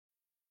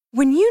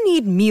When you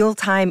need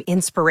mealtime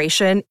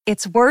inspiration,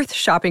 it's worth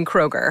shopping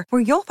Kroger,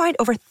 where you'll find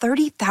over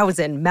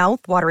 30,000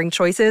 mouth-watering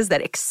choices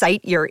that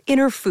excite your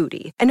inner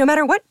foodie. And no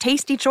matter what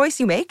tasty choice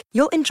you make,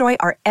 you'll enjoy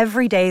our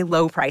everyday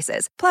low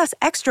prices, plus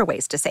extra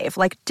ways to save,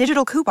 like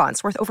digital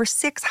coupons worth over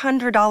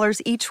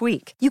 $600 each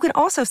week. You can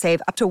also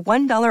save up to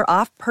 $1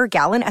 off per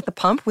gallon at the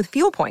pump with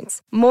fuel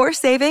points. More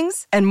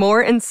savings and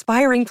more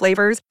inspiring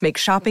flavors make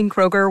shopping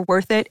Kroger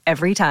worth it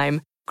every time.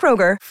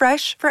 Kroger,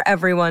 fresh for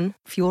everyone.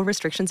 Fuel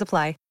restrictions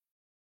apply.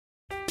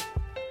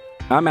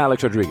 I'm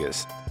Alex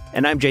Rodriguez.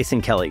 And I'm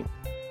Jason Kelly.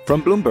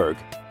 From Bloomberg,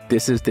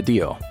 this is The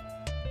Deal.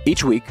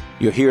 Each week,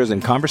 you'll hear us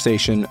in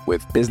conversation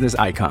with business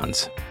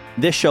icons.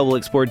 This show will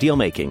explore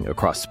deal-making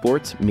across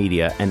sports,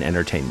 media, and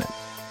entertainment.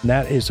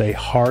 That is a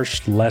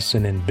harsh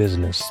lesson in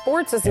business.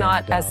 Sports is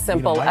not as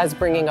simple as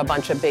bringing a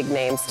bunch of big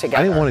names together.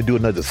 I didn't want to do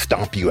another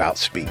stomp you out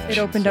speech. It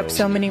opened up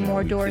so many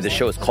more doors. The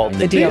show is called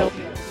The Deal.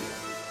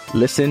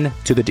 Listen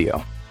to The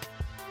Deal.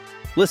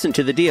 Listen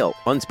to The Deal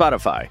on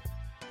Spotify.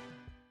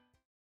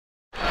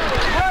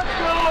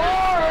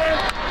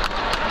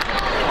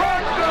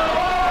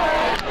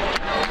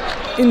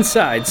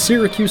 Inside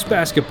Syracuse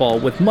Basketball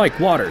with Mike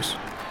Waters.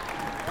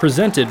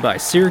 Presented by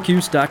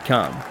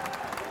Syracuse.com.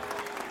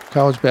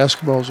 College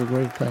basketball is a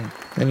great thing.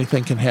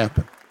 Anything can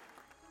happen.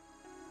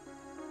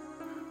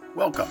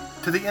 Welcome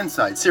to the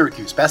Inside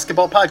Syracuse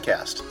Basketball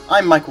Podcast.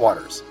 I'm Mike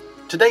Waters.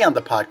 Today on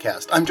the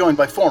podcast, I'm joined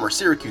by former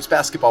Syracuse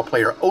basketball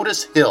player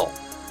Otis Hill.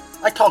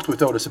 I talked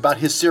with Otis about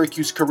his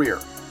Syracuse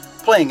career,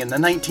 playing in the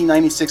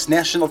 1996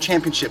 National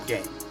Championship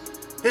game,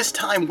 his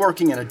time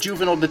working in a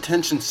juvenile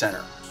detention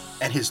center,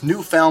 and his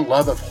newfound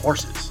love of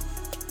horses.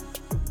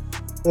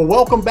 Well,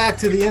 welcome back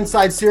to the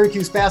Inside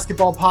Syracuse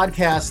Basketball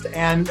Podcast,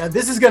 and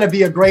this is going to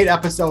be a great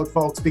episode,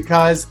 folks,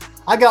 because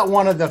I got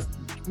one of the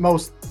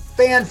most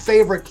fan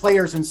favorite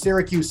players in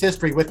Syracuse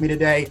history with me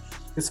today,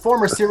 is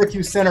former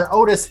Syracuse center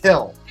Otis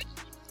Hill.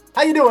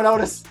 How you doing,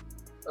 Otis?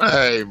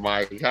 Hey,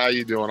 Mike. How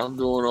you doing? I'm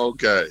doing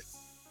okay.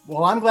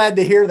 Well, I'm glad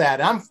to hear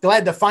that. I'm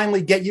glad to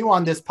finally get you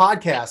on this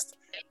podcast.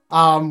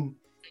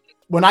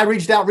 When I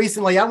reached out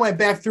recently, I went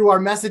back through our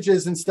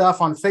messages and stuff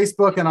on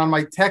Facebook and on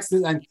my texts,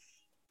 and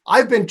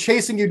I've been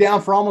chasing you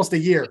down for almost a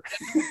year.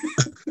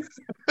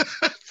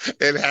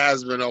 It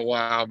has been a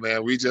while,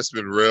 man. We just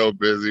been real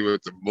busy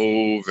with the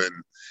move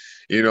and,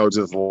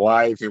 just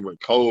life, and with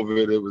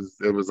COVID,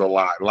 it was a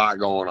lot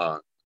going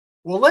on.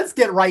 Well, let's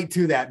get right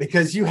to that,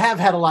 because you have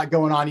had a lot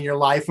going on in your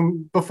life.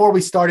 And before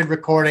we started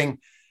recording,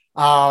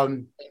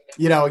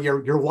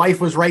 your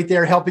wife was right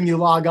there helping you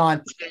log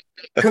on.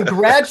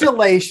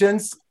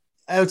 Congratulations.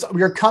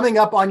 You're coming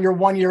up on your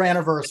 1-year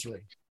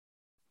anniversary.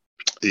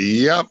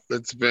 Yep.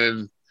 It's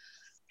been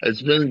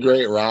a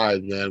great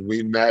ride, man.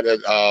 We met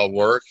at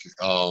work.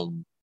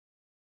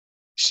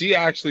 She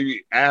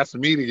actually asked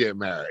me to get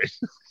married,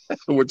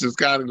 which is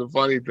kind of the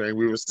funny thing.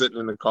 We were sitting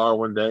in the car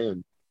one day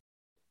and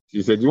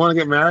she said, "You want to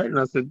get married?" And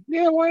I said,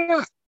 "Yeah, why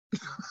not?"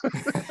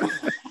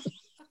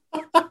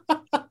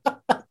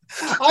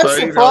 I'm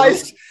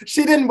surprised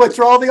she didn't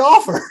withdraw the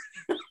offer.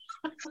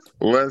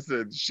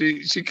 Listen,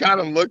 she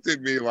kind of looked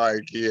at me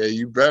like, "Yeah,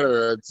 you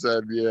better," and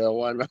said, "Yeah,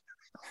 why not?"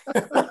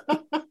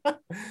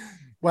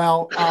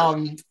 Well,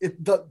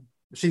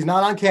 she's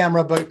not on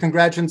camera, but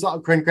congratulations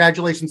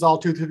all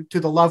to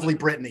the lovely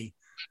Brittany.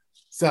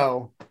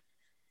 So,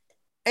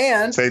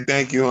 and say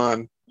thank you,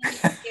 hon.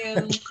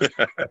 Thank you.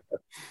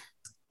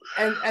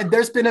 And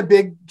there's been a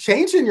big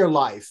change in your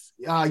life.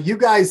 You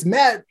guys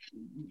met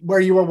where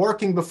you were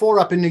working before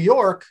up in New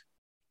York.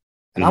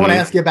 And I want to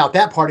ask you about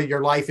that part of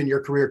your life and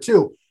your career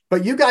too.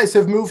 But you guys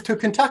have moved to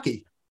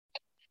Kentucky.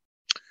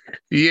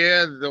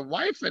 Yeah, the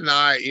wife and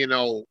I,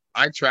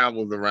 I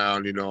traveled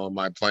around, on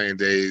my playing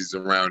days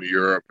around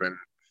Europe, and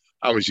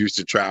I was used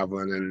to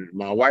traveling. And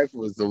my wife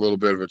was a little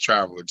bit of a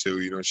traveler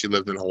too. She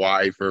lived in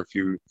Hawaii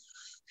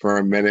for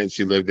a minute.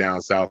 She lived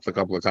down south a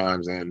couple of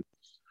times. And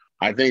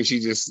I think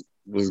she just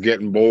was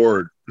getting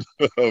bored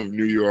of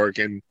New York.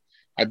 And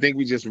I think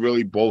we just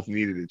really both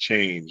needed a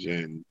change.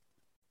 And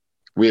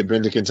we had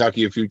been to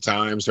Kentucky a few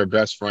times. Her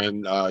best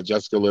friend,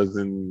 Jessica, lives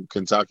in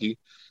Kentucky.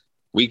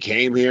 We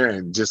came here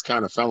and just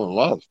kind of fell in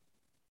love.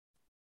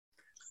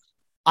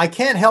 I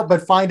can't help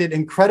but find it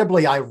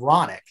incredibly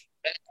ironic.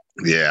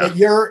 Yeah.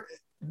 That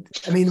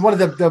one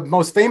of the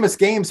most famous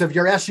games of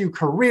your SU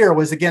career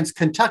was against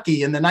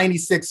Kentucky in the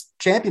 96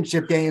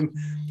 championship game.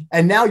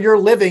 And now you're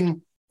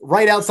living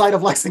right outside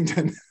of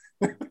Lexington.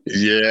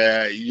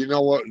 Yeah. You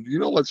know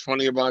what's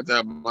funny about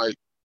that, Mike?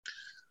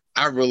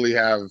 I really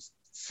have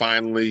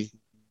finally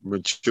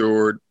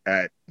matured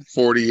at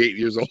 48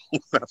 years old.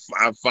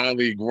 I've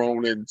finally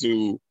grown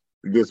into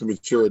this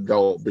mature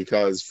adult,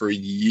 because for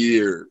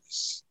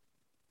years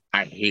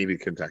I hated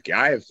Kentucky.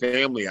 I have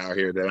family out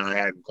here that I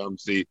hadn't come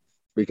see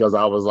because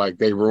I was like,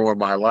 they ruined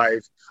my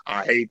life.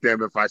 I hate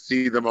them. If I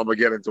see them, I'm going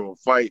to get into a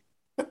fight.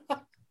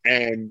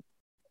 And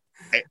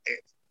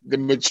the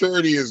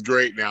maturity is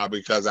great now,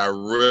 because I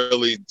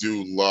really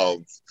do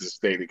love the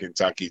state of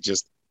Kentucky.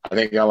 I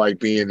think I like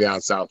being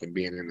down south and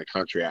being in the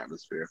country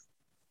atmosphere.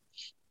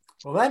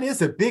 Well, that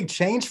is a big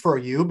change for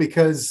you,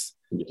 because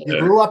You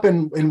grew up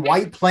in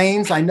White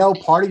Plains. I know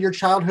part of your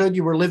childhood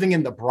you were living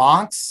in the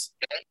Bronx.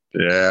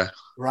 Yeah.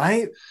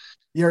 Right?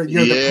 You're right.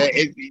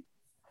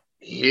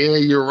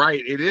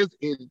 It is.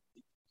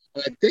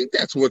 I think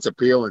that's what's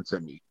appealing to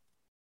me,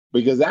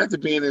 because after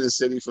being in the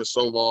city for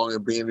so long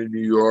and being in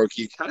New York,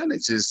 you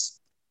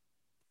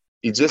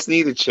just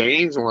need a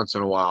change once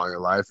in a while in your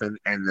life. And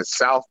the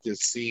South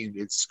just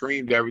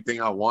screamed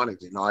everything I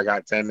wanted. I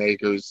got 10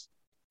 acres.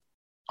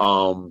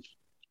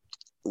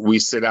 We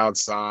sit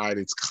outside.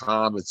 It's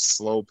calm. It's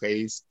slow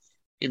paced.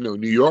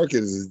 New York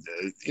is,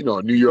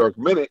 a New York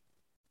minute,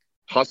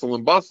 hustle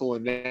and bustle.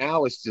 And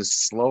now it's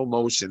just slow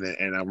motion,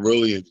 and I'm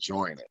really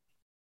enjoying it.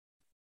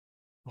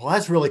 Well,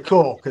 that's really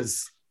cool,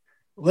 because,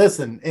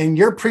 listen, in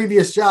your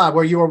previous job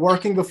where you were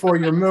working before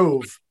your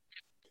move,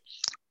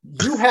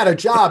 you had a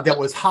job that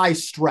was high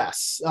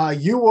stress.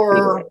 You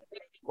were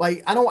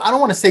like, I don't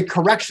want to say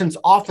corrections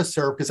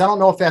officer, because I don't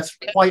know if that's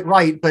quite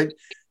right, but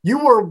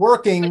you were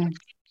working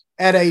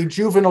at a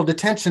juvenile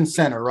detention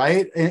center,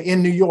 right?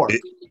 In New York.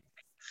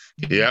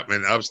 Yep.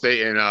 In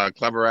upstate in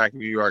Cleverack,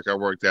 New York, I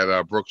worked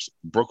at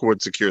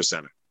Brookwood Secure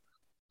Center.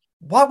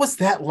 What was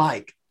that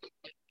like?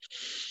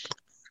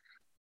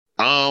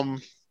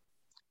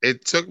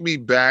 It took me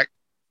back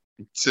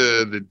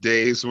to the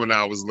days when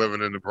I was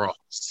living in the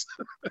Bronx.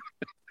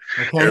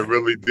 Okay. It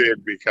really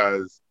did,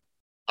 because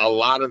a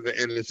lot of the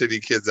inner city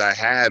kids I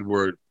had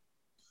were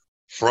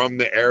from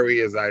the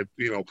areas I,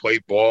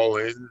 played ball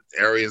in,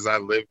 areas I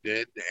lived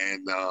in.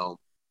 And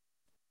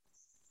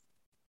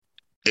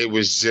it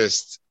was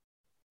just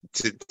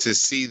to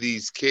see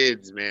these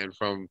kids, man,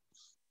 from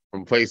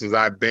places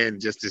I've been,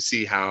 just to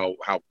see how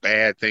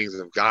bad things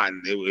have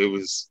gotten.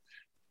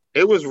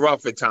 It was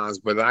rough at times,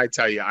 but I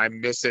tell you, I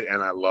miss it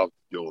and I love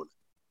doing it.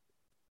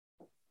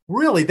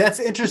 Really? That's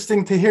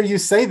interesting to hear you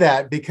say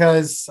that,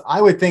 because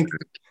I would think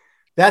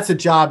that's a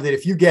job that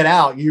if you get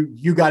out,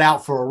 you got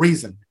out for a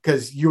reason,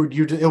 because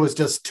it was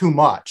just too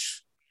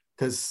much.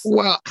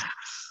 Well,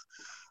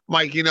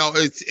 Mike,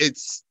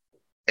 it's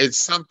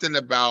something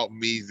about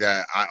me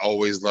that I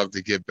always love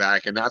to give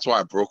back. And that's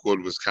why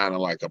Brookwood was kind of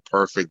like a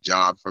perfect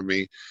job for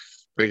me,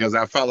 because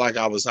I felt like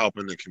I was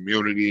helping the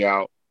community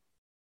out,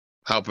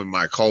 helping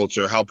my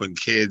culture, helping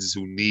kids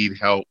who need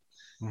help.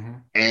 Mm-hmm.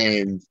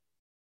 And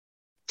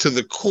to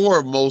the core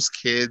of most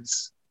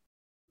kids,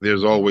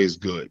 there's always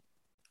good.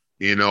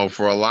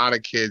 For a lot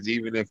of kids,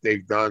 even if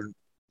they've done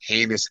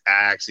heinous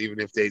acts, even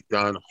if they've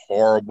done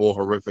horrible,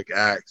 horrific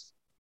acts,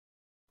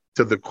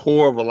 to the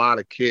core of a lot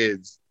of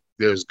kids,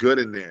 there's good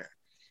in there.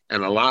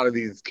 And a lot of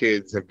these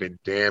kids have been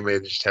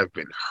damaged, have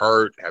been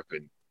hurt, have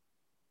been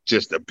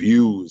just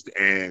abused.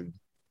 And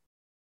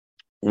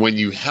when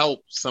you help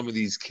some of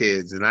these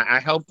kids, and I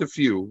helped a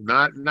few,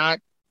 not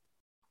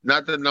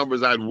the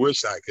numbers I'd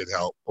wish I could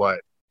help,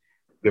 but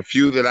the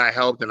few that I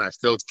helped and I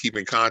still keep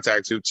in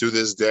contact to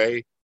this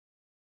day,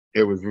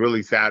 it was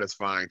really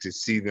satisfying to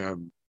see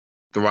them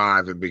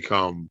thrive and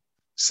become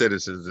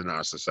citizens in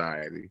our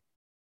society.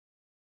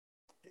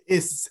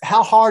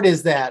 How hard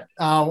is that?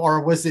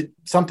 Or was it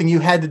something you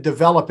had to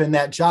develop in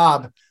that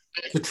job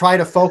to try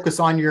to focus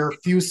on your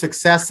few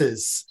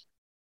successes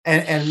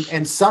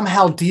and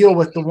somehow deal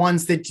with the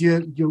ones that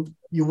you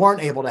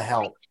weren't able to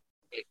help?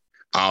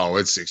 Oh,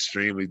 it's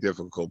extremely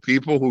difficult.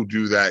 People who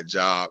do that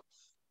job,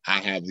 I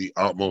have the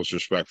utmost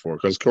respect for,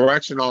 because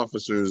correction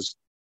officers,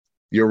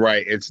 you're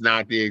right, it's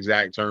not the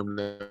exact term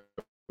that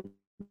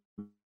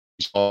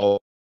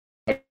all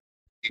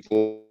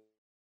people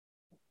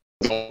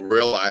don't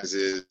realize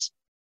is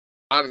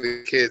a lot of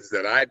the kids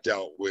that I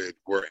dealt with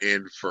were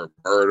in for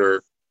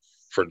murder,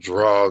 for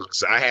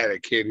drugs. I had a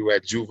kid who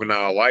had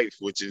juvenile life,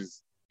 which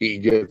is he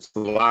gets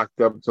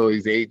locked up until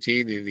he's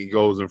 18 and he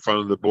goes in front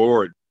of the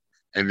board.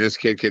 And this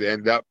kid could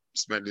end up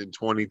spending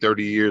 20,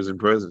 30 years in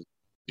prison,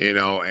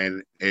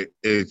 and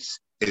it's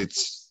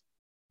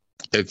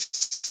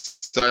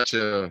such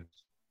a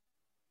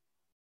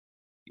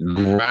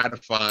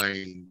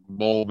gratifying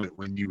moment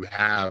when you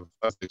have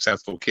a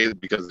successful kid,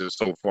 because they're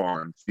so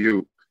far and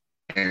few.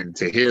 And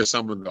to hear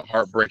some of the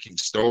heartbreaking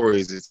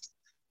stories, it's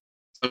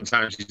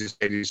sometimes you just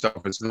say to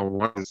yourself, it's no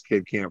wonder this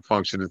kid can't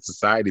function in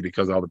society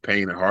because of all the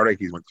pain and heartache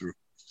he went through.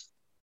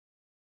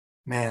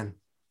 Man,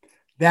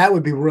 that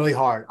would be really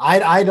hard.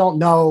 I don't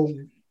know.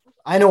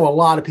 I know a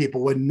lot of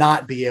people would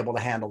not be able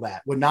to handle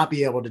that, would not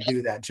be able to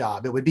do that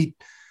job. It would be,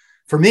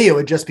 for me, it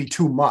would just be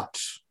too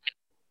much.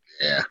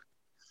 Yeah.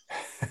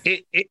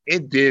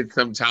 It did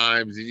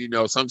sometimes.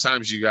 And,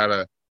 sometimes you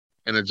gotta,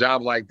 in a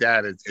job like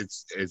that,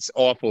 it's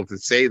awful to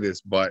say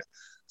this, but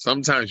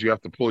sometimes you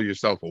have to pull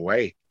yourself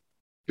away,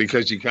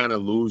 because you kind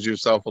of lose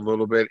yourself a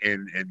little bit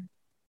in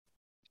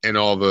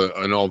all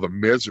the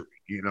misery.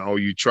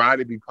 You try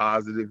to be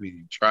positive and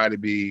you try to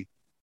be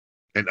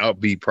an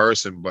upbeat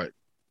person, but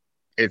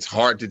it's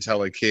hard to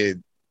tell a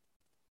kid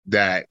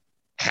that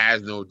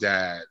has no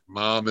dad,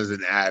 mom is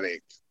an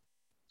addict,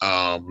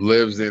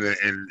 lives in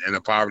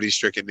a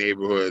poverty-stricken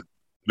neighborhood,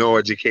 no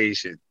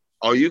education.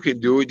 Oh, you can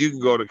do it. You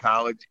can go to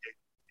college.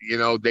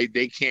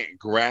 They can't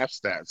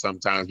grasp that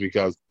sometimes,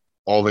 because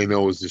all they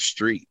know is the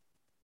street.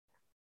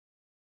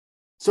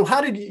 So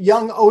how did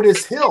young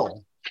Otis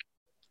Hill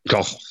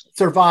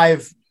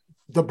survive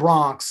the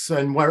Bronx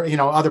and where,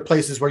 other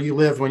places where you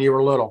lived when you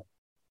were little,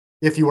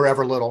 if you were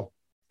ever little?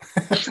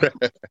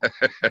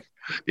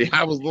 Yeah,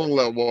 I was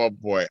little at one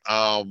point.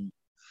 I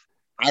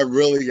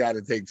really got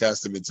to take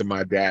testament to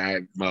my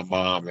dad, my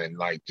mom, and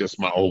like just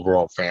my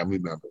overall family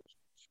members.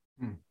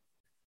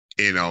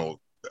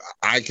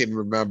 I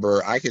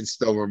can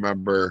still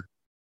remember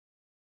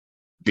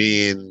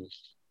being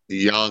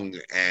young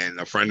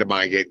and a friend of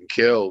mine getting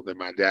killed and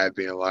my dad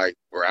being like,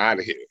 we're out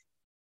of here.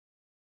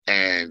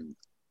 And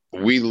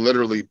we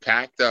literally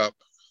packed up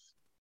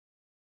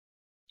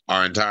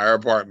our entire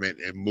apartment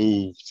and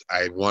moved,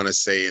 I want to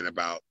say, in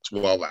about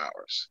 12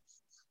 hours.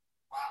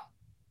 Wow.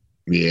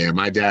 Yeah,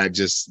 my dad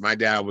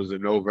was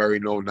a very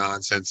no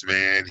nonsense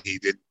man. He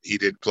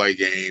did play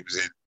games,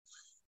 and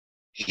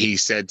he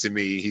said to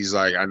me, he's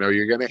like, I know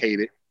you're going to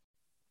hate it,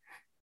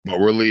 but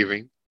we're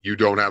leaving. You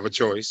don't have a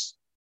choice.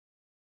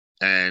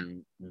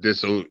 And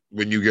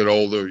when you get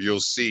older, you'll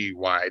see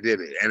why I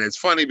did it. And it's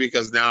funny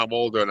because now I'm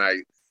older and I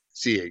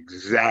see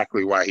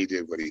exactly why he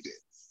did what he did.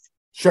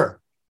 Sure.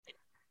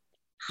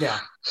 Yeah.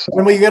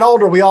 When we get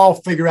older, we all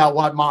figure out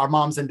what our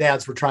moms and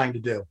dads were trying to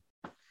do.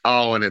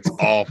 Oh, and it's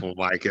awful,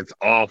 Mike. It's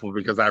awful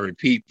because I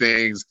repeat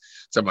things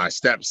to my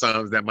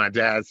stepsons that my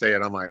dad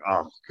said. I'm like,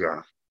 oh,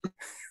 God.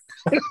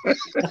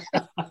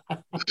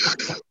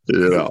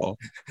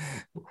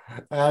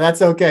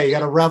 That's okay. You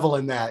got to revel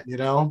in that,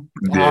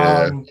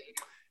 Yeah.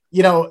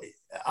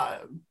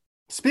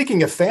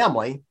 Speaking of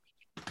family,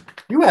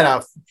 you had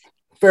a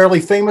fairly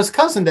famous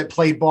cousin that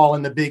played ball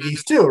in the Big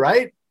East too,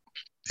 right?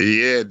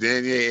 Yeah,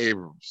 Danier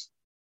Abrams.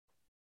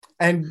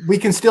 And we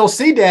can still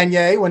see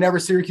Danier whenever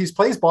Syracuse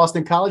plays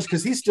Boston College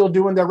because he's still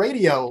doing the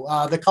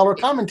radio, the color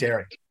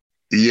commentary.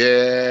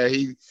 Yeah,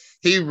 he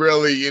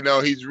really,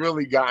 he's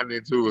really gotten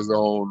into his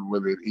own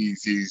with it.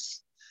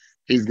 He's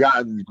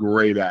gotten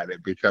great at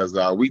it because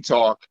we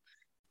talk,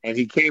 and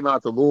he came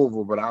out to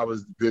Louisville, but I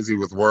was busy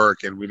with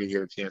work and we didn't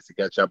get a chance to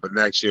catch up. But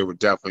next year we're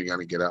definitely going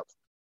to get up.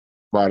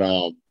 But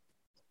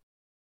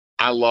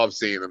I love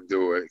seeing him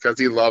do it because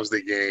he loves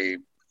the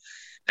game.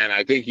 And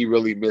I think he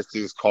really missed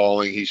his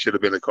calling. He should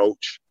have been a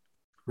coach.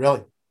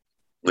 Really?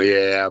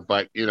 Yeah,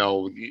 but you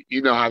know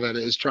how that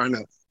is trying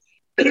to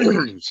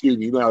excuse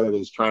me, you know how that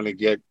is trying to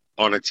get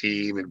on a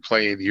team and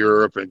play in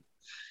Europe, and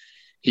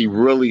he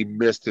really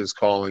missed his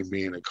calling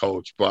being a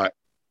coach, but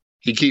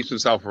he keeps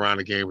himself around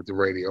the game with the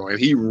radio and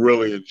he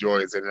really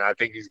enjoys it, and I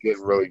think he's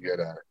getting really good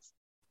at it.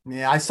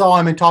 Yeah, I saw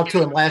him and talked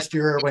to him last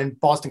year when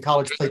Boston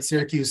College played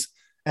Syracuse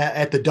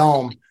at the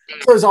Dome.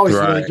 So it was always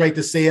really great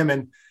to see him,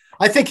 and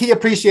I think he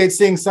appreciates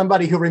seeing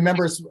somebody who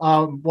remembers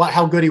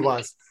how good he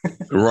was.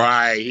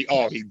 Right.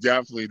 Oh, he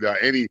definitely does.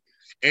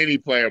 Any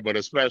player, but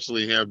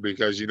especially him,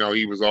 because he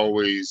was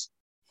always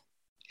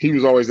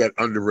that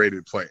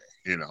underrated player.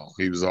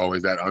 He was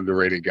always that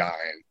underrated guy,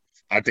 and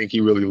I think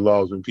he really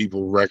loves when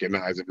people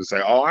recognize him and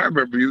say, "Oh, I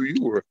remember you.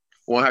 You were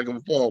one heck of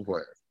a ball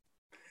player."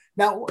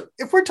 Now,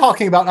 if we're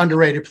talking about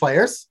underrated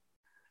players,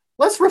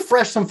 let's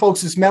refresh some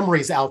folks'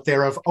 memories out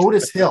there of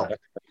Otis Hill.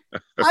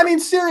 I mean,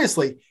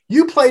 seriously,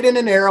 you played in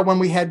an era when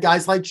we had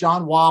guys like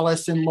John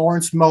Wallace and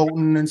Lawrence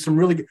Moten and some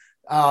really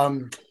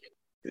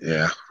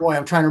yeah. Boy,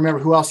 I'm trying to remember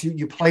who else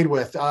you played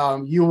with.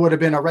 You would have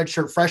been a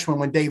redshirt freshman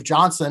when Dave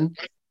Johnson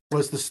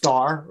was the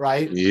star,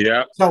 right?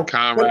 Yeah. So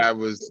Conrad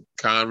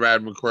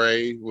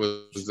McRae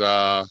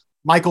was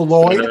Michael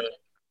Lloyd.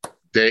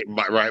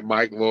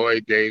 Mike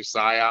Lloyd, Dave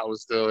Syout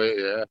was still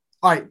here. Yeah.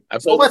 All right.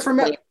 So let's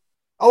remember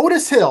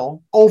Otis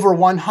Hill, over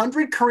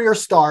 100 career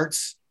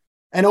starts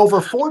and over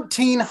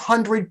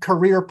 1,400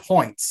 career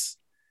points.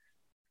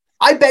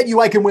 I bet you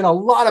I can win a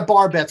lot of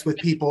bar bets with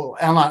people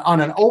on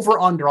an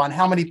over-under on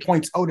how many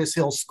points Otis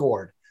Hill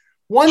scored.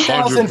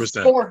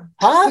 1,004,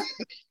 huh?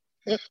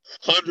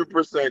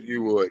 100%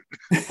 you would.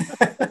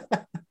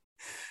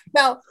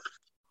 Now,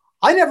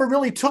 I never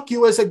really took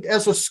you as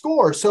a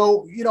scorer.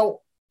 So,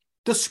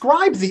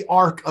 describe the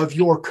arc of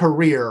your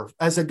career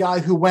as a guy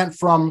who went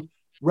from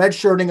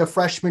redshirting a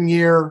freshman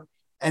year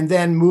and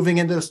then moving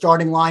into the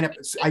starting lineup.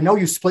 I know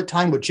you split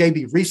time with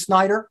J.B.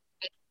 Rees-Snyder.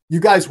 You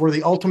guys were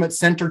the ultimate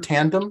center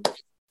tandem.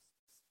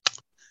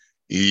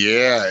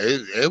 Yeah,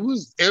 it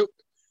was.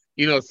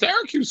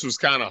 Syracuse was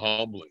kind of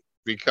humbling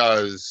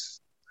because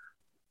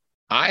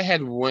I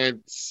had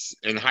went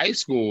in high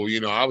school.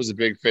 I was a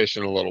big fish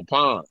in a little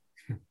pond,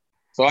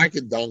 so I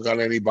could dunk on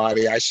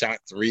anybody. I shot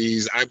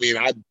threes. I mean,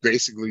 I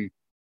basically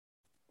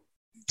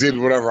did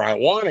whatever I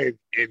wanted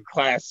in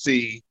Class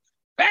C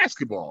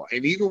basketball.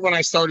 And even when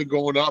I started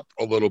going up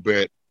a little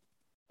bit,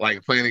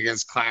 like playing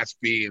against Class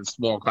B and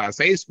small Class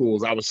A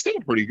schools, I was still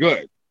pretty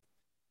good.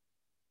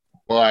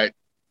 But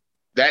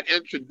that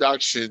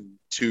introduction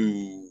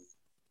to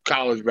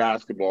college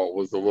basketball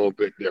was a little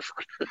bit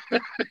different.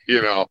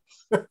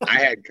 I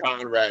had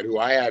Conrad, who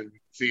I hadn't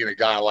seen a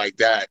guy like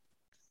that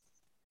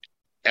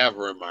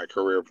ever in my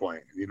career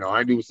playing.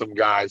 I knew some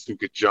guys who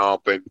could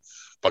jump,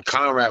 but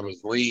Conrad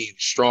was lean,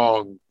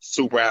 strong,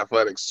 super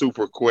athletic,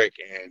 super quick,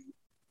 and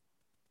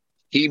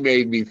he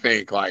made me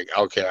think like,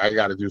 okay, I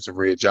got to do some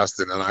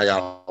readjusting and I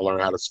got to learn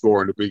how to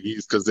score in the Big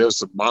East because there's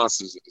some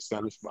monsters in the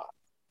center spot.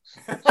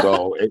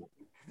 So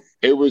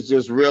it was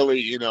just really,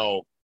 you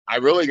know, I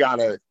really got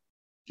to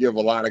give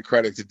a lot of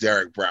credit to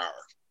Derek Brower.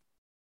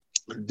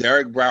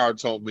 Derek Brower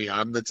told me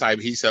I'm the type,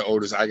 he said,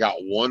 Otis, I got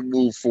one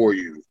move for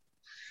you.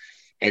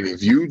 And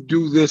if you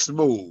do this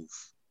move,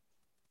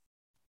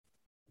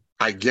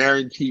 I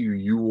guarantee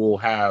you will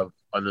have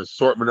an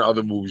assortment of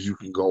other moves you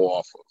can go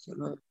off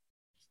of.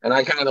 And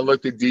I kind of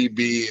looked at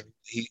DB, and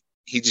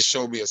he just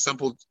showed me a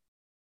simple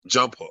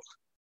jump hook.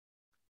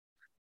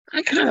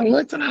 I kind of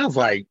looked and I was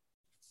like,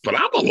 but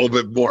I'm a little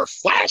bit more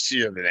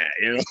flashier than that,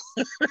 you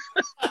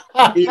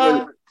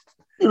know?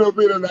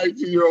 Being a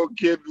 19-year-old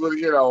kid,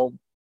 you know.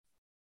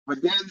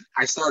 But then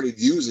I started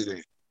using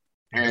it.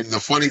 And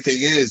the funny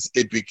thing is,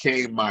 it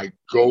became my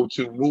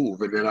go-to move.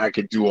 And then I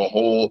could do a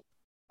whole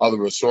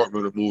other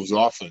assortment of moves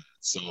off of it.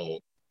 So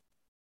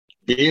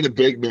being a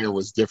big man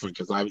was different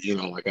because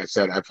like I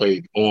said, I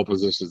played all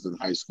positions in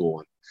high school.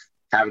 And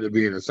having to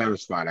be in the center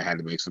spot, I had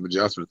to make some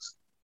adjustments.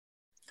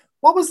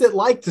 What was it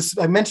like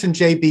I mentioned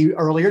JB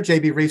earlier,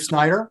 JB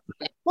Reif-Snyder.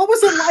 What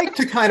was it like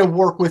to kind of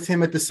work with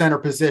him at the center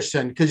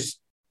position? Because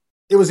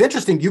it was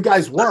interesting. You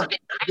guys weren't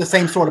the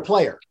same sort of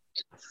player.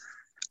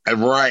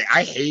 Right.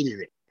 I hated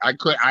it.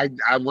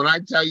 When I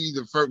tell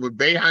you when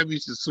Boeheim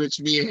used to switch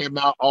me and him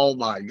out, oh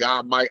my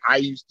God, Mike, I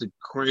used to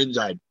cringe.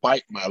 I'd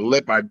bite my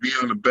lip. I'd be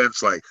on the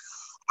bench like,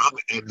 I'm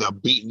going to end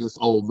up beating this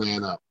old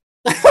man up.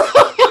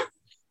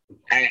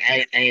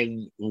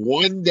 and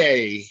one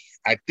day,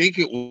 I think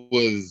it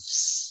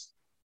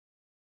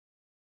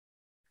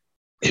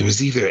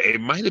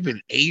might have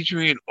been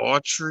Adrian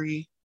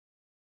Autry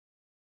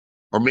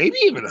or maybe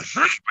even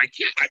Hype.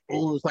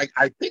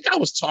 I think I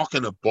was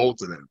talking to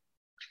both of them.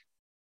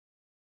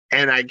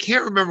 And I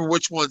can't remember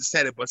which one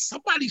said it, but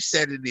somebody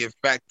said in the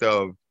effect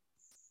of,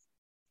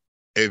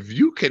 if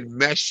you can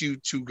mesh you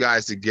two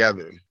guys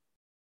together,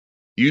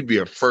 you'd be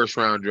a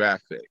first-round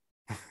draft pick.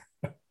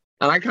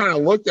 And I kind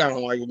of looked at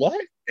him like,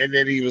 what? And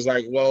then he was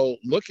like, well,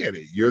 look at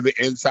it. You're the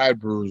inside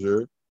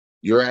bruiser.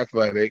 You're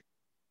athletic.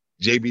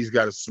 JB's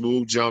got a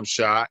smooth jump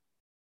shot.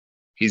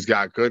 He's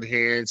got good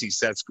hands. He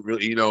sets,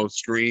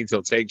 screens.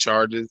 He'll take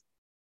charges.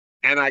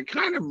 And I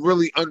kind of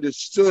really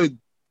understood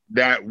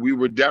that we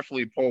were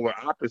definitely polar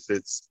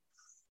opposites,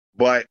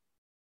 but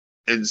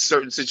in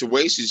certain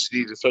situations, you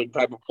need a certain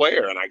type of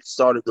player. And I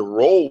started to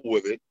roll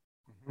with it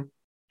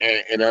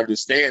and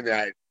understand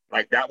that,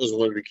 like, that was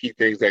one of the key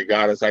things that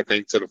got us, I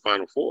think, to the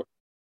Final Four.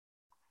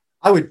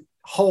 I would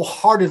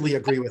wholeheartedly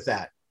agree with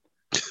that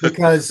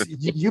because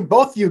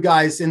both you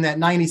guys in that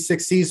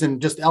 96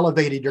 season just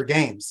elevated your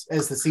games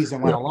as the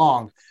season went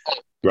along.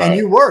 Right. And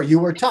you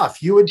were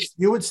tough. You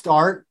would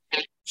start,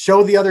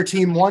 show the other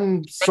team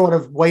one sort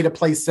of way to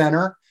play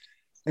center.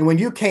 And when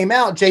you came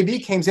out,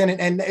 JB came in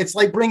and it's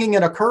like bringing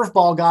in a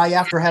curveball guy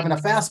after having a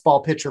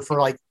fastball pitcher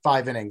for like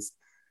 5 innings.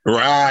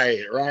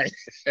 Right.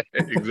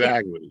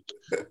 Exactly.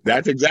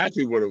 That's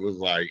exactly what it was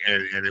like.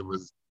 And it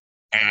was,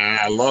 and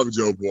I love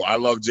Joe Boy. I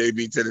love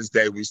JB to this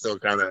day. We still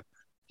kind of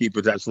keep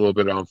in touch a little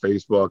bit on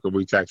Facebook and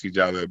we text each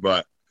other,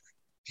 but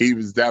he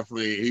was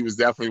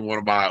definitely one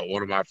of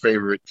my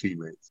favorite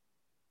teammates.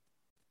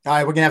 All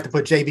right, we're gonna have to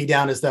put JB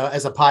down as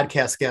a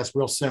podcast guest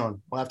real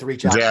soon. We'll have to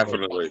reach out.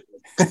 Definitely.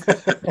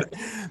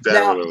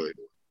 Definitely.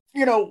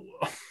 Now,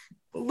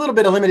 a little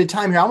bit of limited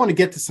time here. I want to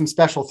get to some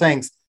special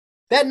things.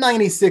 That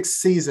 96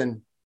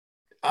 season,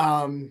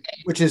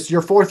 which is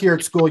your 4th year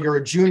at school, you're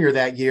a junior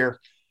that year.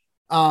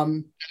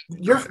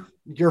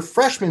 Your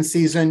freshman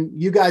season,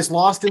 you guys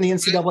lost in the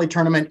NCAA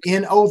tournament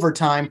in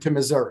overtime to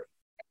Missouri.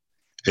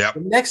 Yep.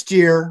 The next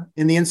year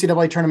in the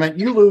NCAA tournament,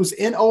 you lose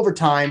in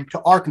overtime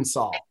to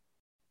Arkansas.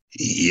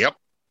 Yep.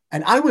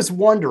 And I was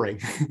wondering,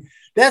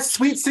 that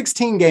Sweet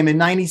 16 game in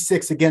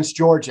 96 against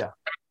Georgia,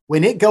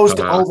 when it goes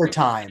to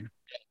overtime,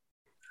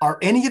 are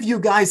any of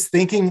you guys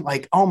thinking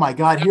like, oh my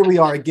God, here we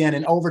are again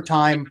in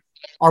overtime?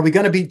 Are we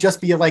going to be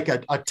like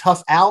a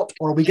tough out,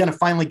 or are we going to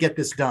finally get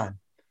this done?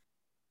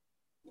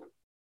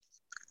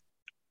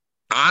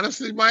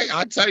 Honestly, Mike,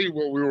 I'll tell you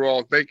what we were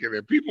all thinking,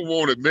 and people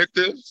won't admit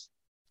this.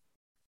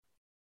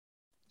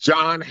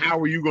 John, how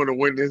are you going to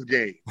win this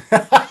game?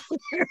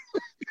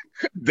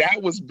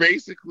 That was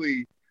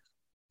basically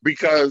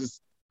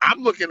because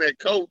I'm looking at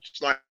Coach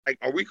like,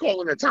 are we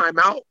calling a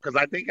timeout? Because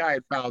I think I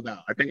had fouled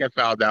out. I think I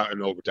fouled out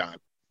in overtime.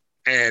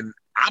 And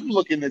I'm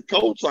looking at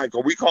Coach like,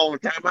 are we calling a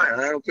timeout?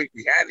 And I don't think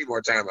we had any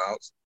more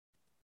timeouts.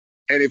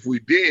 And if we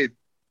did,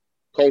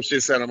 Coach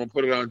just said, I'm going to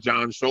put it on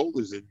John's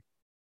shoulders.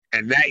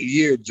 And that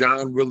year,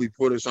 John really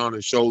put us on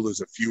his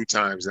shoulders a few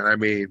times. And I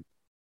mean,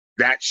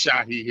 that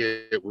shot he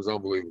hit was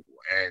unbelievable.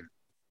 And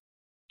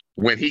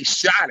when he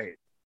shot it,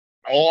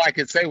 all I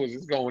could say was,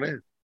 it's going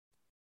in.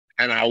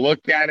 And I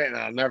looked at it, and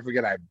I'll never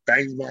forget, I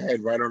banged my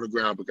head right on the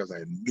ground because I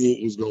knew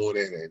it was going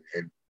in.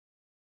 And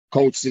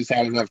Coach just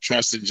had enough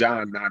trust in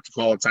John not to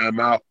call a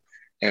timeout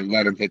and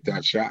let him hit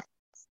that shot.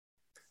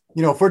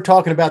 If we're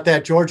talking about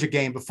that Georgia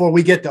game, before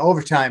we get to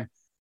overtime,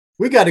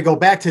 we got to go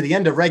back to the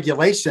end of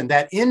regulation,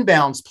 that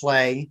inbounds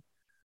play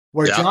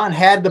where John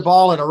had the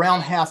ball at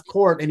around half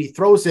court and he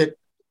throws it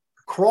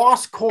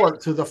cross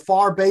court to the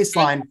far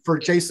baseline for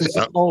Jason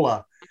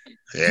Cipolla.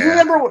 Yeah. Do you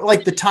remember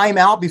like the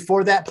timeout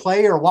before that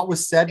play or what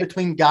was said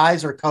between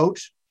guys or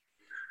coach?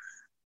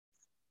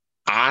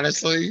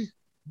 Honestly,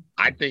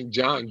 I think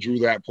John drew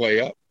that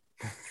play up.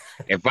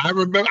 If I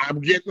remember, I'm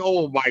getting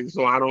old, Mike,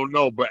 so I don't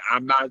know, but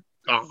I'm not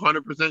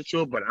 100%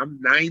 sure, but I'm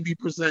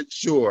 90%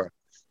 sure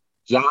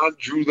John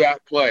drew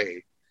that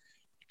play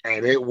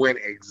and it went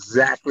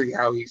exactly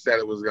how he said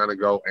it was going to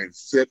go. And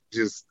Sip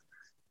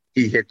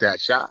he hit that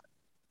shot.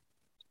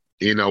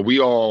 You know, we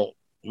all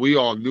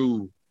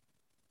knew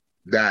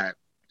that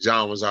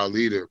John was our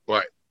leader,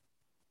 but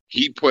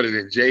he put it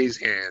in Jay's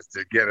hands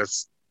to get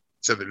us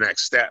to the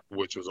next step,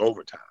 which was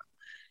overtime.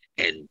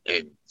 And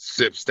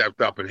Sip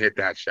stepped up and hit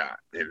that shot.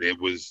 And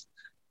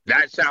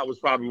that shot was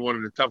probably one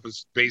of the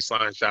toughest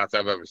baseline shots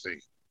I've ever seen.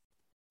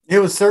 It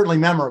was certainly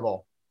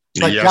memorable.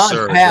 But yes, John's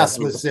sir. pass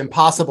was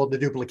impossible to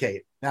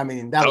duplicate. I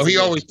mean, that was he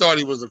always thought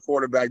he was a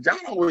quarterback. John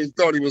always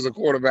thought he was a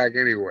quarterback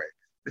anyway.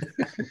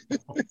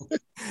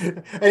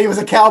 And he was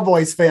a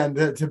Cowboys fan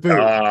to boot.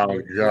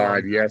 Oh,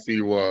 God. Yes,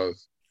 he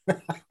was.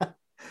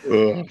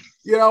 You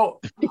know,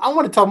 I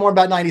want to talk more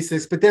about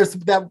 96, but there's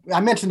that. I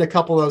mentioned a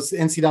couple of those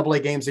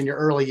NCAA games in your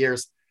early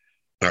years.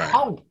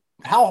 Right.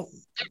 How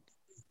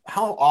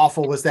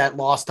awful was that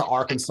loss to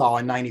Arkansas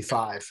in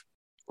 95?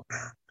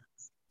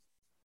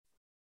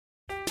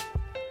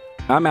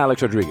 I'm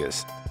Alex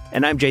Rodriguez.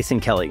 And I'm Jason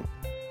Kelly.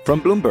 From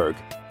Bloomberg,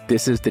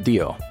 this is The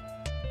Deal.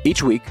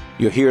 Each week,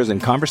 you'll hear us in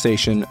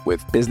conversation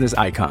with business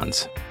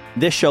icons.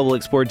 This show will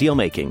explore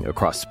deal-making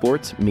across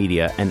sports,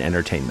 media, and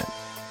entertainment.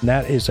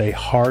 That is a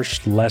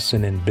harsh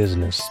lesson in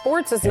business.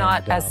 Sports is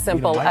not as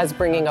simple as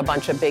bringing a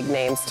bunch of big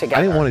names together.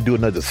 I didn't want to do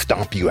another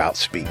stomp you out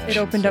speech. It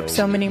opened up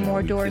so many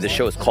more doors. The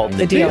show is called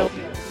The Deal.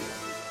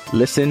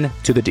 Listen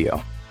to The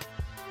Deal.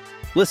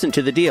 Listen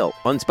to The Deal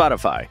on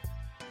Spotify.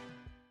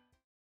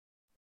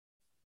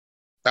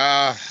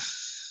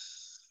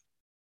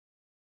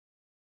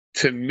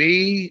 To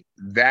me,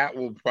 that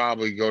will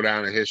probably go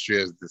down in history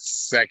as the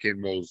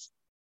second most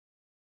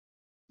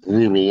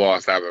brutal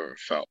loss I've ever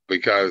felt,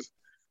 because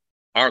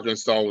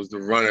Arkansas was the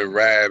running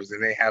Rabs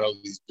and they had all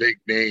these big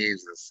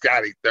names and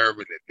Scotty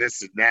Thurman and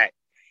this and that,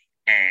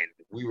 and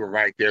we were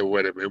right there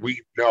with them. And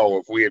we know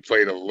if we had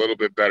played a little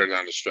bit better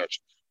down the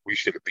stretch, we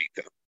should have beat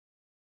them.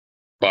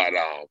 But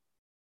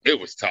it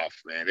was tough,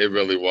 man. It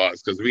really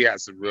was, because we had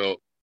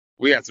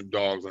some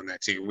dogs on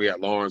that team. We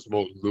had Lawrence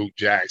Moulton, Luke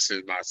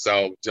Jackson,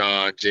 myself,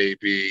 John,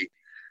 JB.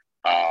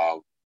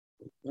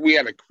 We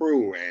had a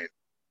crew, and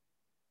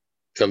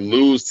to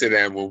lose to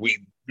them when we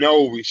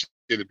know we should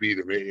have beat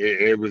them,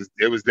 it was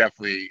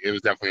definitely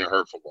a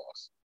hurtful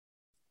loss.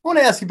 I want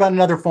to ask you about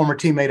another former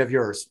teammate of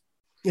yours.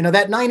 You know,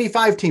 that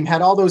 95 team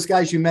had all those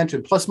guys you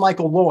mentioned, plus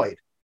Michael Lloyd.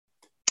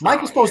 Mike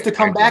was supposed to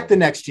come back the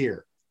next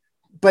year,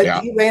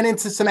 but he ran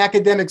into some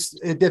academic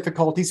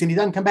difficulties and he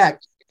doesn't come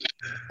back.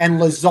 And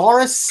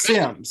Lazarus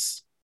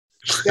Sims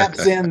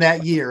steps in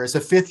that year as a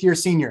fifth-year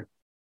senior.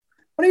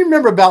 What do you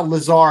remember about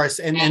Lazarus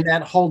and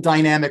that whole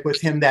dynamic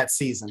with him that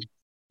season?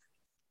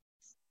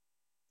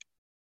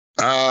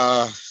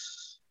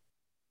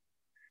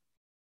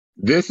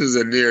 This is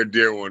a near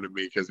dear one to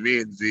me, because me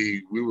and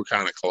Z, we were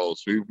kind of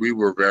close. We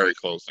were very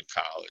close in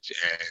college,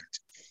 and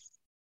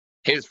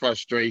his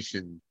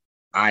frustration,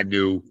 I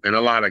knew, and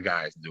a lot of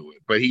guys knew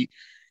it, but he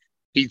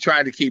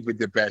tried to keep it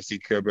the best he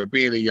could. But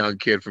being a young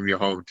kid from your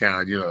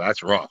hometown, you know,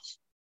 that's rough.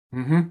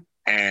 Mm-hmm.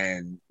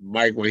 And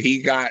Mike, when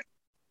he got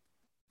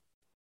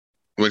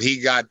that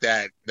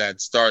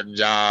starting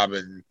job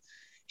and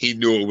he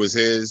knew it was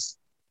his,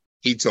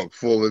 he took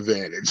full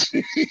advantage.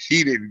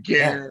 He didn't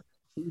care. Yeah.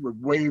 He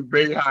would wave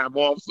Boeheim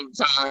off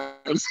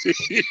sometimes.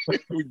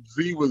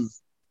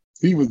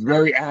 He was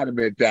very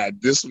adamant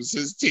that this was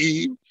his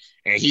team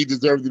and he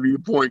deserved to be the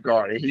point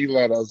guard, and he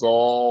let us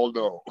all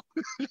know.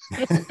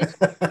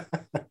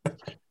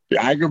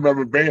 I can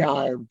remember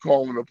Boeheim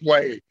calling a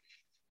play,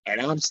 and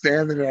I'm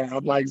standing there.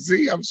 I'm like,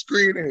 Z, I'm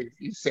screaming.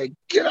 He said,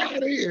 get out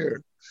of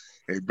here.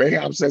 And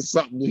Boeheim said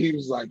something. He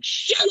was like,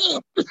 shut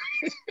up.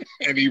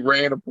 And he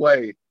ran a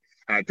play.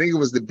 I think it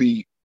was the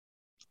beat.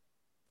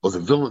 Was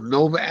it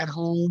Villanova at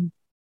home?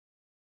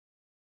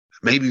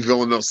 Maybe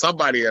Villanova,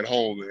 somebody at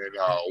home, and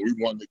we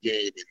won the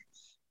game.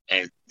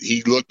 And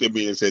he looked at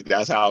me and said,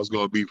 that's how it's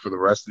going to be for the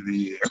rest of the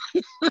year.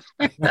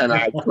 And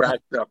I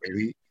cracked up.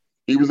 And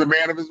he was a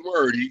man of his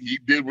word. He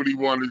did what he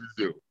wanted to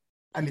do.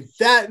 I mean,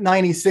 that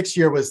 96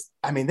 year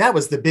that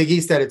was the Big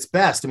East at its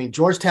best. I mean,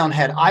 Georgetown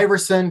had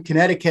Iverson,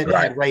 Connecticut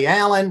had Ray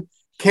Allen,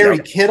 Kerry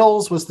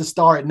Kittles was the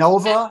star at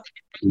Nova.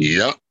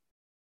 Yep.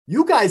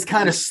 You guys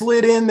kind of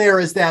slid in there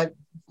as that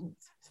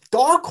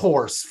dark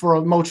horse for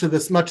much of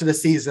the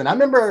season. I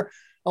remember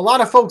a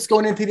lot of folks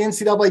going into the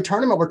NCAA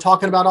tournament were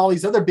talking about all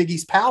these other Big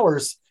East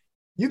powers.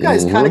 You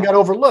guys kind of got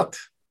overlooked.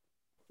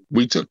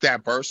 We took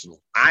that personal.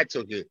 I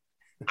took it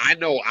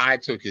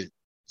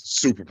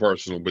super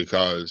personal,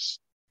 because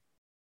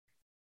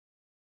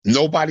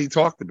nobody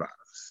talked about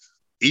us.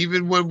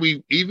 Even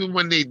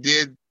when they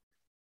did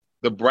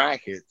the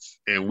brackets,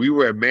 and we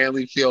were at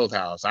Manley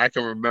Fieldhouse. I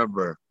can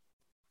remember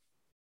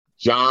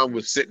John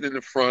was sitting in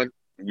the front.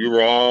 We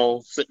were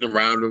all sitting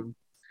around him.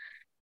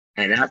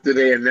 And after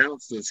they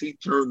announced this, he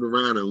turned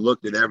around and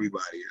looked at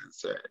everybody and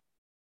said,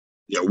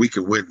 "Yeah, we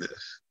can win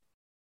this."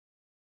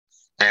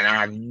 And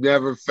I've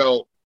never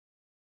felt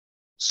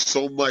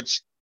so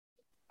much,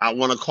 I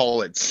want to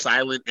call it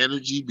silent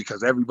energy,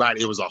 because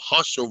it was a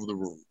hush over the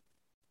room.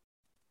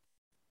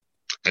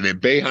 And then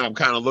Boeheim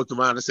kind of looked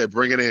around and said,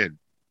 "Bring it in."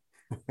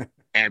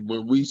 And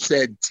when we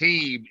said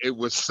team, it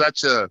was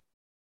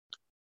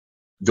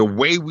the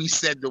way we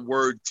said the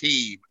word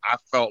team, I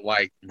felt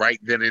like right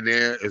then and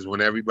there is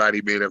when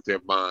everybody made up their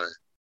mind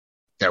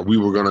that we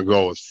were going to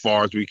go as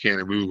far as we can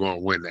and we were going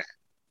to win that.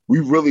 We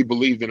really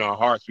believed in our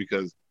hearts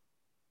because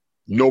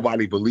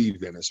nobody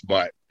believed in us,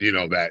 but,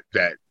 that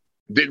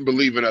didn't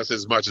believe in us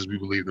as much as we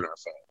believed in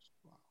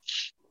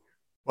ourselves.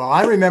 Well,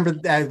 I remember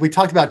that we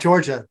talked about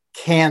Georgia,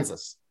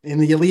 Kansas in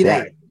the Elite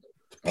Eight.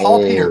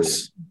 Paul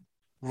Pierce,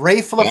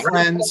 Rafe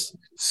LaFrentz,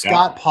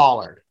 Scott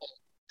Pollard.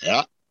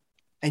 Yeah.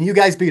 And you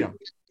guys beat them.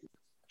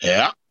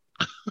 Yeah.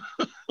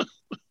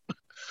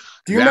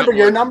 Do you remember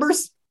your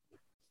numbers?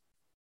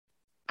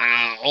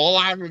 All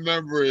I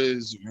remember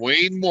is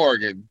Wayne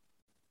Morgan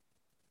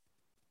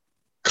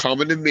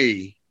coming to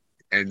me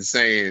and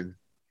saying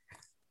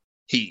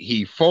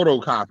he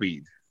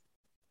photocopied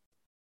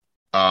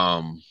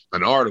an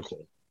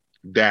article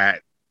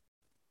that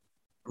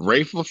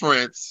Rafe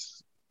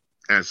LaFrentz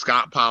and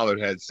Scott Pollard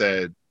had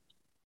said,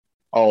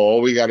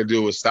 all we got to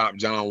do is stop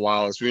John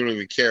Wallace. We don't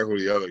even care who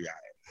the other guy is.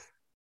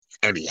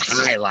 And he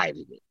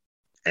highlighted it.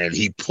 And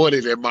he put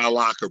it in my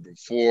locker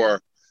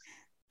before,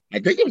 I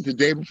think it was the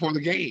day before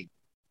the game.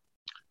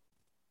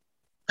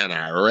 And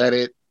I read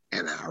it,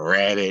 and I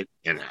read it,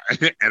 and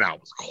I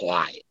was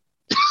quiet.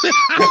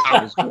 I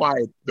was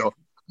quiet. The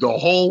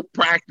whole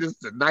practice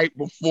the night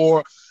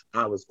before,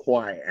 I was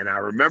quiet. And I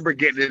remember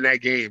getting in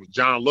that game.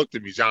 John looked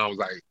at me. John was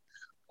like,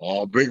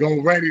 "Oh, big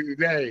old ready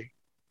today."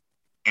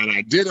 And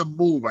I did a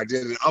move. I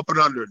did an up and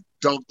under,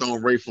 dunked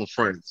on Rafe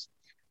LaFrentz.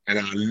 And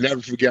I'll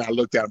never forget, I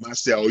looked at him. I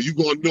said, "Oh, you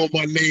going to know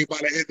my name by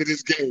the end of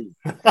this game."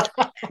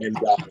 And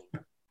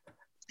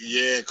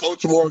yeah,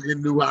 Coach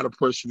Morgan knew how to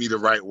push me the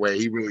right way.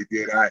 He really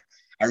did. I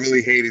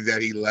really hated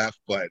that he left,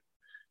 but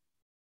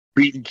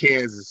beating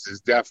Kansas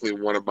is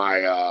definitely one of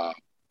my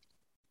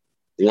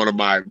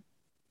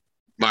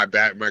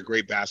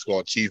great basketball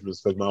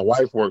achievements, because my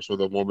wife works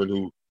with a woman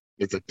who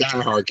is a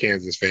diehard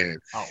Kansas fan.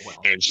 Oh,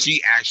 well. And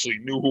she actually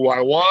knew who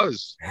I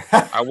was.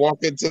 I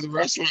walked into the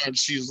restaurant and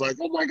she was like,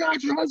 "Oh my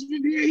God, your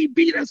husband, yeah, he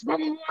beat us, blah,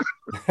 blah,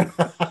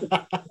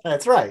 blah."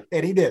 That's right.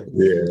 And he did.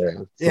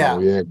 Yeah.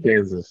 Yeah,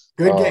 Kansas.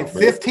 Good game.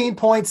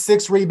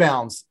 15.6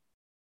 rebounds.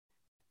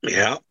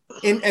 Yeah.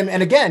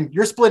 And again,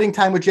 you're splitting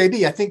time with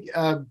JB. I think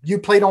you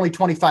played only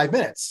 25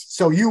 minutes.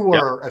 So you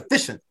were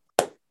efficient.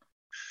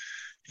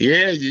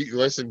 Yeah,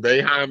 listen,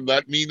 Boeheim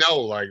let me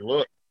know, like,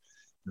 look,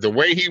 the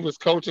way he was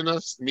coaching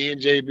us, me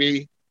and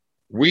JB,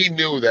 we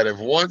knew that if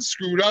one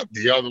screwed up,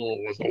 the other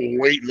one was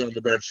waiting on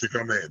the bench to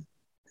come in.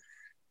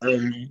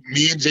 And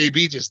me and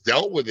JB just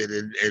dealt with it,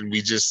 and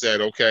we just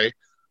said, okay,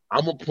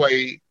 I'm going to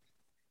play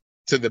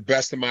to the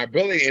best of my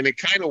ability. And it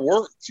kind of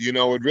worked.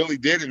 It really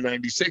did in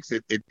 96.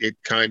 It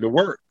kind of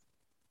worked.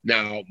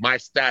 Now, my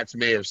stats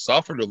may have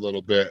suffered a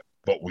little bit,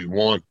 but we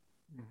won,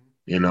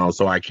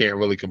 so I can't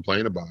really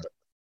complain about it.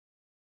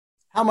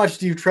 How much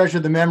do you treasure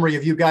the memory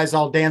of you guys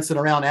all dancing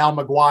around Al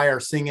McGuire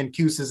singing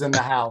 "Ceuces in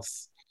the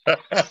House"? Let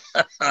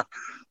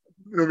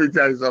me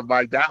tell you something,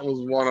 Mike. That was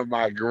one of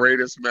my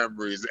greatest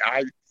memories.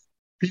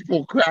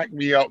 People crack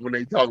me up when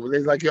they talk.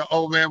 They're like,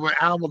 "Oh man, when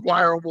Al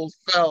McGuire almost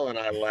fell," and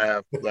I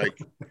laughed. Like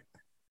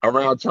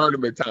around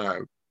tournament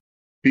time,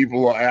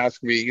 people will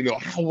ask me,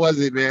 "How was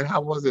it, man?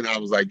 How was it?" I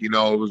was like, it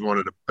was one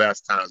of the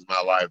best times of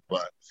my life.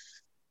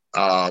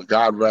 But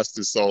God rest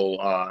his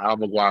soul. Al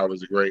McGuire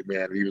was a great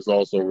man. He was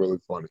also really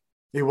funny.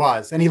 He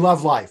was, and he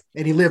loved life,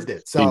 and he lived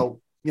it.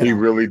 So he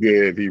really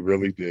did. He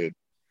really did.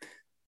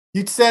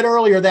 You said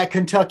earlier that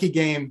Kentucky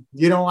game,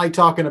 you don't like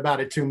talking about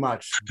it too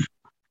much.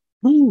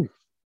 You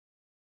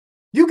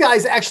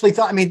guys actually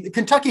thought,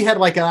 Kentucky had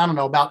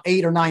about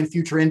 8 or 9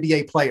 future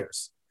NBA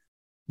players.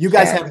 You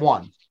guys had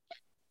one.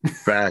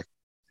 Fact.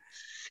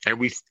 And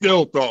we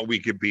still thought we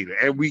could beat it.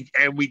 And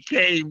we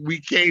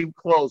came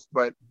close,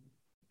 but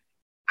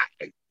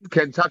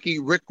Kentucky,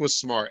 Rick was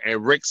smart,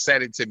 and Rick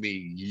said it to me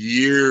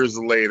years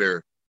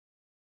later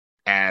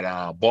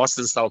at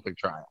Boston Celtic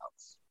tryouts.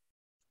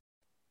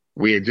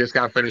 We had just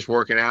got finished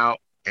working out,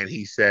 and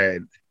he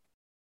said,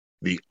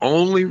 "The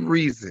only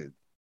reason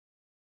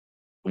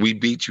we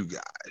beat you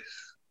guys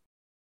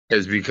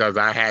is because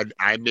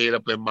I made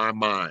up in my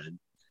mind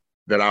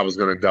that I was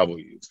going to double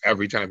you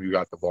every time you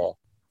got the ball."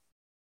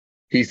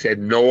 He said,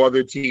 "No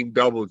other team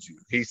doubled you."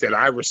 He said,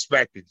 "I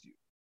respected you."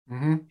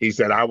 He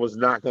said, "I was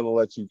not going to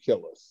let you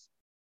kill us."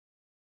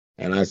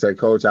 And I said,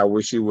 "Coach, I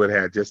wish you would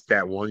have just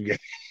that one game."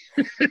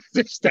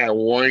 Just that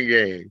one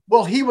game.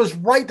 Well, he was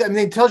right.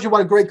 It tells you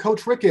what a great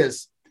coach Rick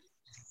is.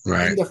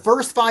 Right. In the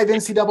first 5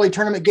 NCAA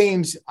tournament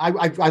games,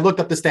 I looked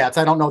up the stats.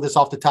 I don't know this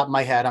off the top of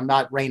my head. I'm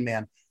not Rain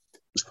Man.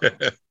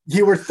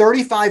 You were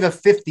 35 of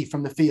 50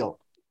 from the field.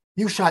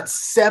 You shot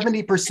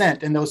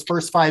 70% in those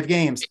first 5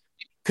 games.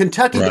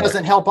 Kentucky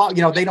doesn't help out.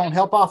 They don't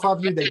help off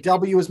of you. They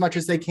double you as much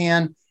as they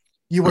can.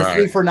 You were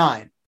 3 for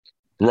 9.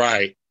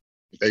 Right.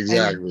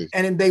 Exactly.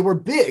 And they were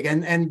big,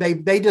 and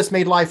they just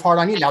made life hard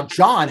on you. Now,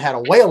 John had a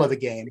whale of a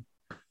game.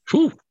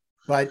 Whew.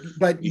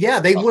 But yeah,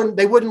 they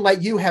wouldn't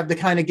let you have the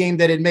kind of game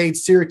that had made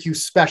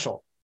Syracuse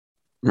special.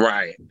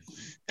 Right.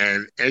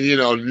 And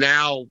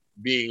now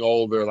being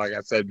older, like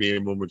I said,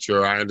 being more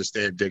mature, I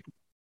understand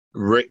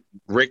Rick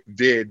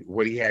did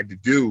what he had to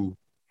do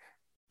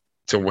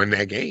to win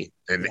that game.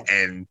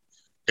 And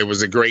it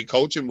was a great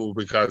coaching move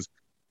because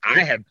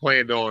I had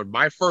planned on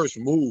my first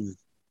move.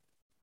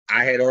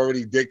 I had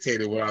already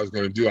dictated what I was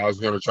going to do. I was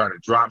going to try to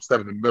drop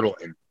step in the middle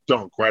and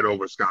dunk right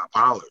over Scott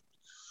Pollard.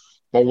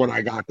 But when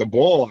I got the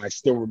ball, I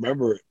still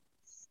remember it.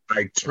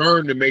 I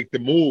turned to make the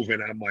move,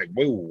 and I'm like,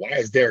 whoa, why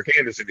is Derek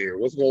Anderson here?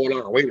 What's going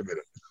on? Wait a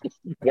minute.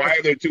 Why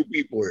are there 2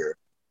 people here?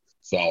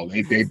 So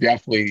they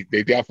definitely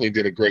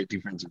did a great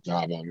defensive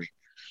job on me.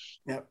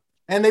 Yeah.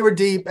 And they were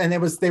deep, and they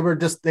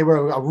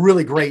were a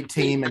really great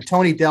team. And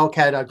Tony Delk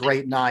had a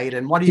great night.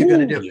 And what are you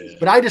going to do? Yeah.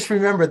 But I just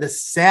remember the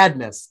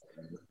sadness.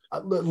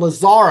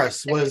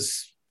 Lazarus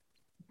was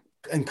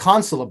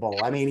inconsolable.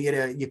 I mean,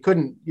 you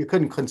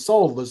couldn't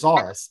console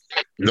Lazarus.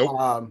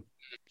 Nope.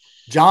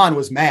 John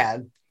was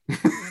mad.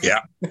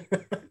 Yeah.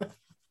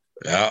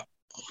 Yeah.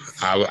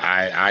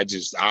 I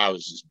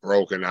was just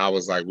broken. I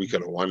was like, we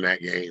could have won that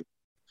game.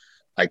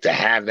 Like, to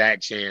have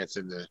that chance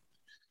and to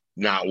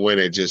not win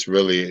it just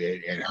really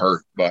it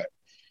hurt. But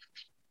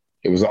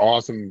it was an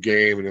awesome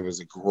game, and it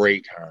was a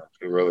great time.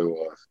 It really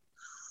was.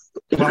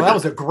 Well, that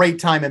was a great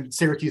time in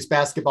Syracuse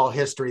basketball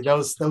history.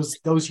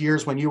 Those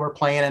years when you were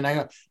playing, and I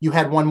know you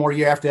had one more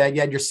year after that.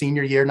 You had your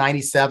senior year,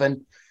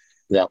 97.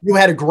 Yeah, you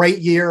had a great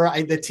year.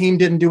 The team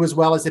didn't do as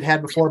well as it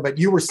had before, but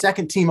you were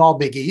second team All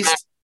Big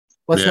East.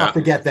 Let's not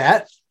forget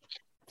that.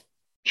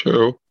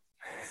 True.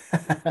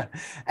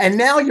 And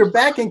now you're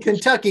back in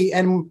Kentucky.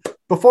 And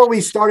before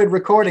we started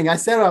recording, I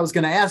said I was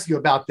going to ask you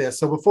about this.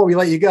 So before we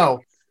let you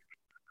go,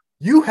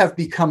 you have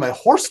become a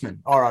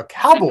horseman or a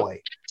cowboy.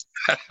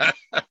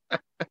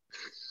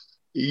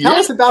 Tell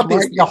us about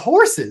the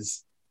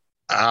horses.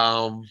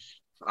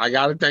 I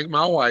got to thank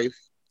my wife,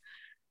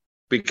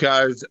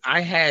 because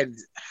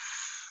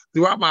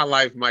throughout my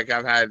life, Mike,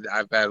 I've had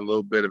a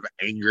little bit of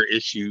anger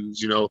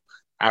issues.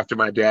 After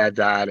my dad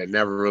died,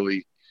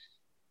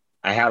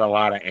 I had a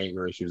lot of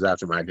anger issues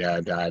after my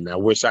dad died, and I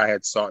wish I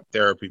had sought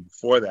therapy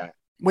before that.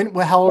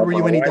 How old were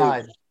you when he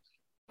died?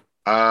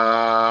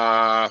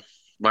 My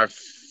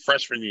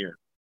freshman year.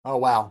 Oh,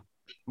 wow.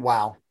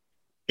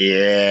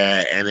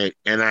 Yeah,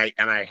 and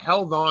I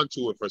held on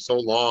to it for so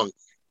long,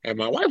 and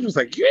my wife was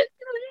like, "You're a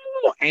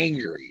little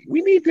angry.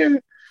 We need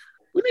to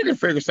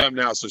figure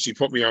something out." So she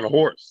put me on a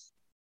horse,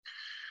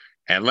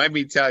 and let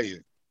me tell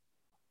you,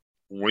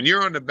 when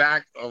you're on the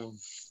back of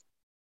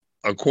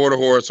a quarter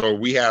horse, or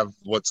we have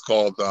what's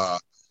called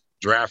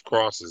draft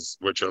crosses,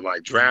 which are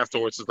like draft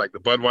horses, like the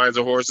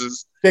Budweiser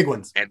horses, big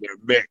ones, and they're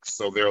mixed,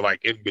 so they're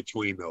like in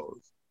between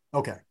those.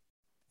 Okay.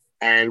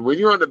 And when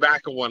you're on the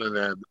back of one of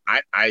them,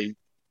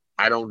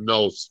 I don't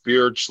know,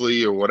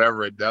 spiritually or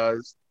whatever it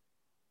does,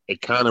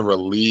 it kind of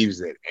relieves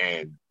it.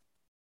 And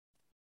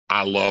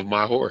I love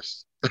my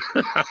horse.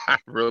 I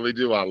really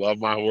do. I love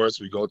my horse.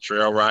 We go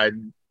trail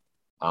riding.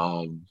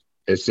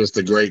 It's just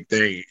a great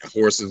thing.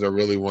 Horses are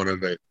really one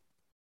of the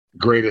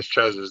greatest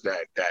treasures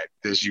that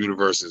this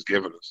universe has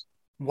given us.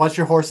 What's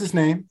your horse's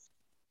name?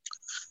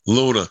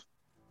 Luna.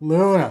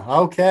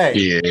 Okay.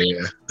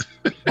 Yeah.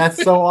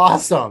 That's so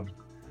awesome.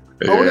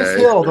 Otis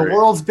Hill, the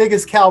world's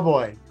biggest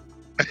cowboy.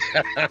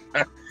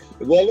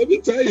 Well, let me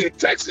tell you, in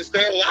Texas,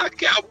 there are a lot of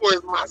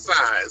cowboys my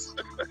size.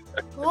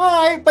 All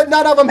right, but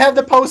none of them have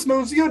the post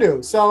moves you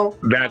do. So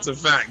that's a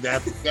fact.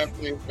 That's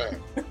definitely a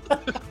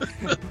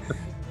fact.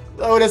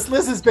 Otis,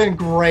 this has been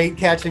great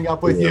catching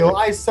up with you.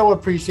 I so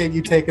appreciate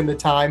you taking the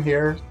time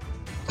here.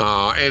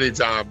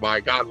 Anytime,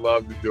 Mike. I'd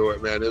love to do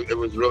it, man. It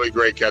was really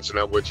great catching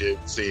up with you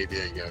and seeing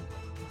you again.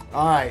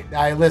 All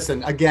right.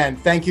 Listen, again,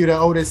 thank you to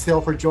Otis Hill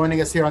for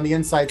joining us here on the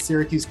Inside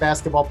Syracuse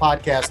Basketball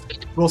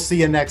Podcast. We'll see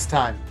you next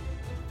time.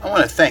 I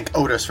want to thank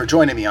Otis for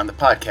joining me on the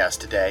podcast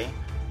today.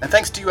 And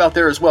thanks to you out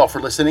there as well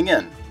for listening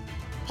in.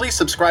 Please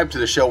subscribe to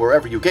the show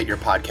wherever you get your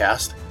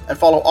podcast and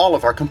follow all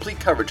of our complete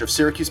coverage of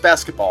Syracuse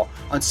basketball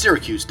on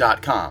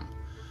Syracuse.com.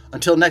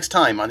 Until next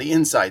time on the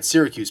Inside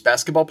Syracuse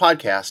Basketball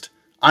Podcast,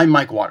 I'm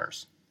Mike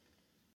Waters.